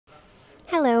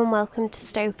Hello and welcome to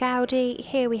Stoke Audi.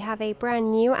 Here we have a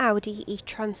brand new Audi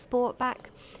E-Tron Sportback.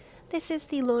 This is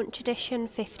the launch edition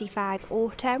 55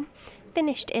 Auto,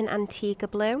 finished in Antigua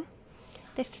Blue.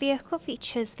 This vehicle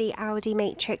features the Audi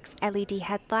Matrix LED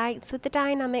headlights with the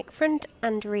dynamic front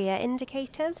and rear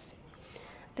indicators.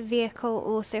 The vehicle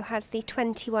also has the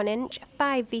 21-inch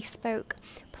 5V-spoke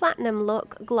platinum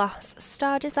look gloss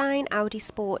star design Audi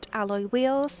Sport alloy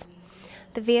wheels.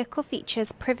 The vehicle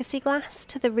features privacy glass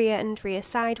to the rear and rear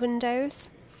side windows.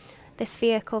 This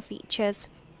vehicle features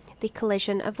the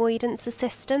collision avoidance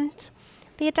assistant,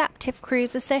 the adaptive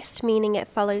cruise assist, meaning it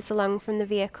follows along from the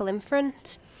vehicle in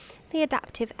front, the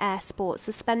adaptive air sport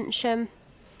suspension,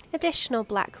 additional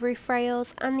black roof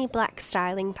rails and the black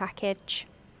styling package.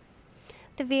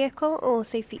 The vehicle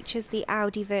also features the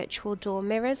Audi virtual door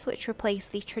mirrors, which replace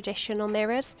the traditional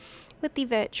mirrors with the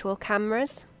virtual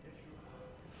cameras.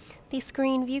 The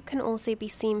screen view can also be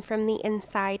seen from the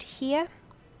inside here.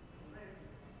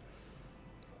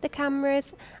 The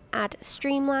cameras add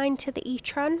streamline to the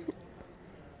E-Tron.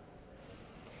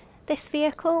 This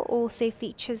vehicle also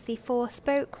features the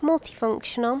 4-spoke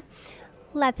multifunctional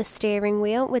leather steering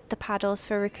wheel with the paddles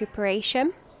for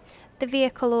recuperation. The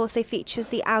vehicle also features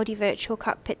the Audi virtual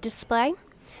cockpit display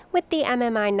with the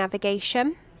MMI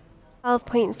navigation.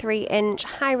 12.3-inch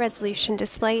high-resolution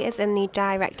display is in the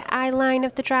direct eye line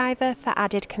of the driver for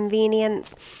added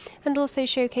convenience and also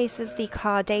showcases the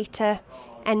car data,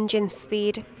 engine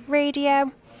speed,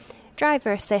 radio,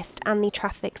 driver assist and the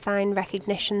traffic sign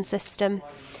recognition system.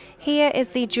 Here is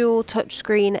the dual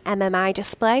touchscreen MMI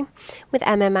display with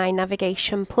MMI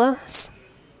Navigation Plus.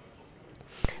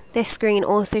 This screen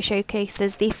also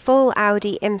showcases the full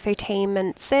Audi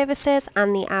infotainment services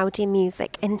and the Audi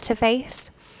music interface.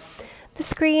 The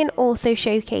screen also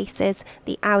showcases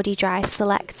the Audi Drive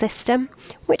Select system,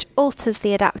 which alters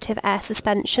the adaptive air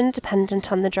suspension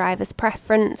dependent on the driver's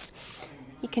preference.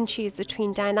 You can choose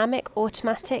between dynamic,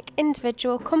 automatic,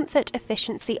 individual, comfort,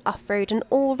 efficiency, off-road and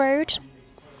all-road.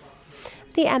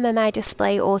 The MMI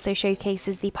display also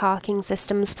showcases the Parking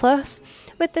Systems Plus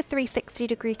with the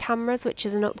 360-degree cameras, which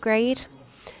is an upgrade.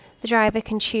 The driver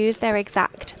can choose their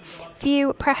exact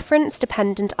view preference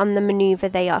dependent on the manoeuvre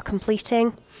they are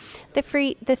completing. The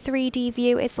 3D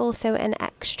view is also an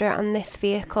extra on this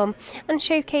vehicle and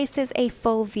showcases a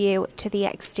full view to the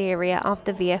exterior of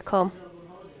the vehicle.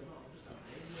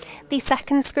 The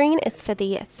second screen is for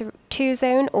the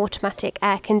 2-zone automatic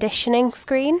air conditioning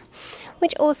screen,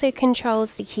 which also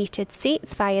controls the heated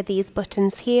seats via these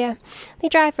buttons here. The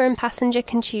driver and passenger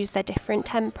can choose their different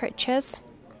temperatures.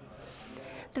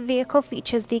 The vehicle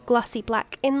features the glossy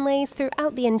black inlays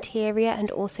throughout the interior and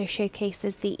also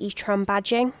showcases the E-Tron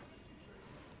badging.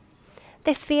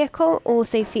 This vehicle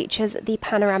also features the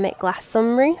panoramic glass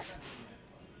sunroof.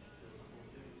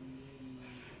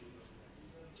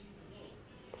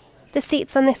 The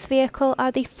seats on this vehicle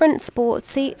are the front sport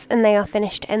seats and they are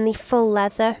finished in the full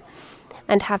leather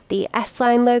and have the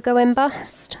S-Line logo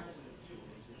embossed.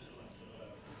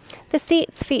 The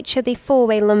seats feature the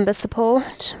 4-way lumbar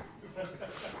support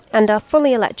and are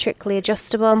fully electrically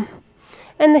adjustable.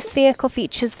 And this vehicle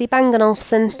features the Bang &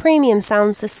 Olufsen premium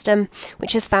sound system,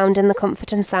 which is found in the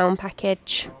Comfort and Sound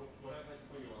package.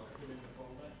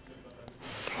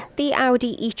 The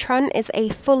Audi E-Tron is a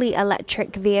fully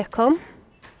electric vehicle,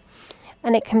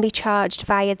 and it can be charged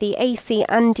via the AC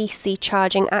and DC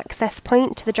charging access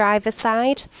point to the driver's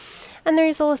side, and there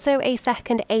is also a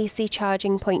second AC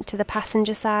charging point to the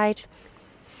passenger side.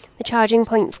 The charging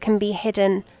points can be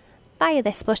hidden via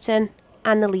this button,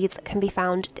 and the leads can be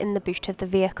found in the boot of the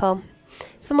vehicle.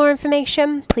 For more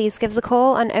information, please give us a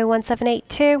call on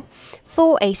 01782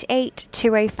 488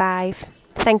 205.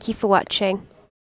 Thank you for watching.